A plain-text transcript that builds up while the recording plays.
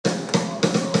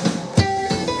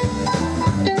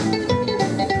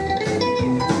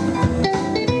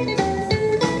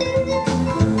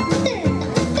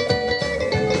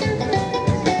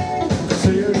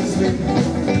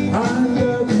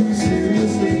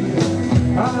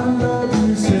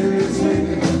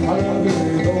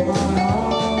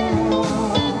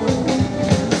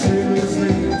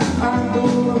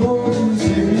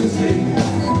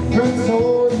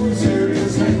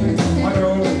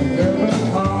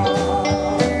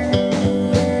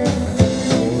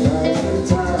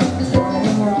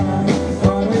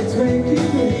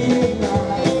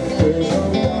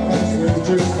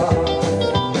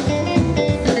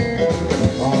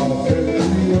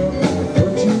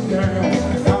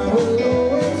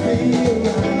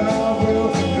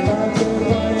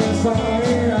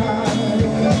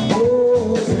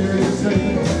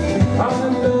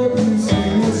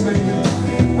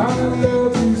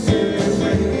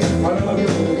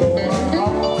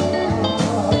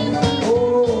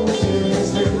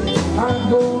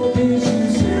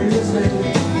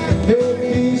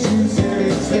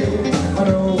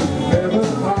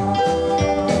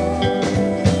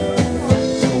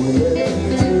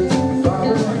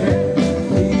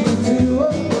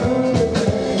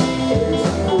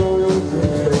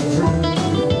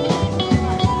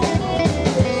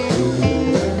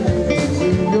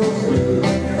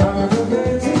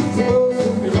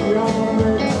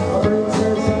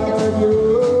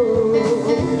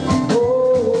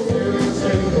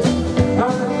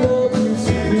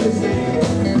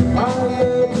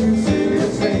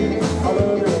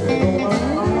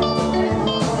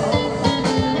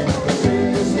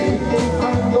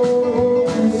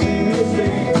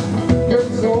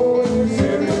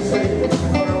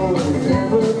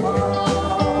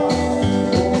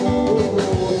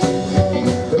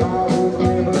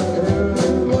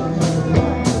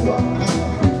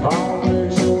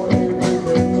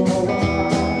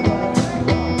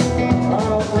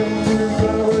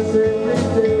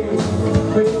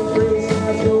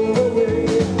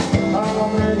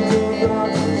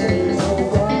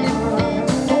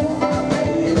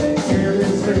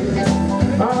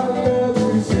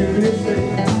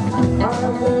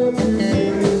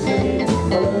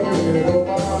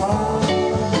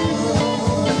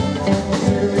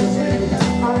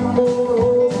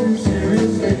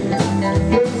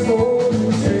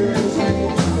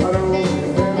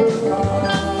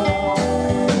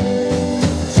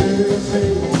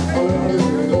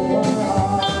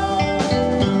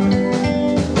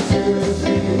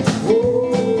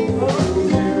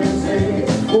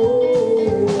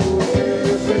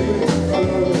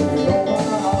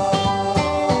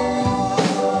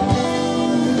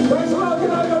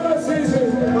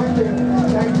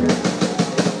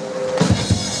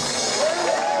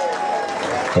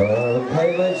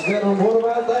and gentlemen, what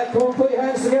about that? Come on, put your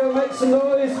hands together, make some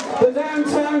noise. The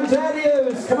Downtown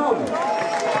Daddyos, come on.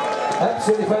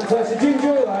 Absolutely fantastic. Did you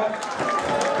enjoy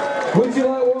that? Would you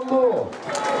like one more?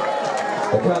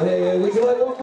 I can't hear you. Would you like one more?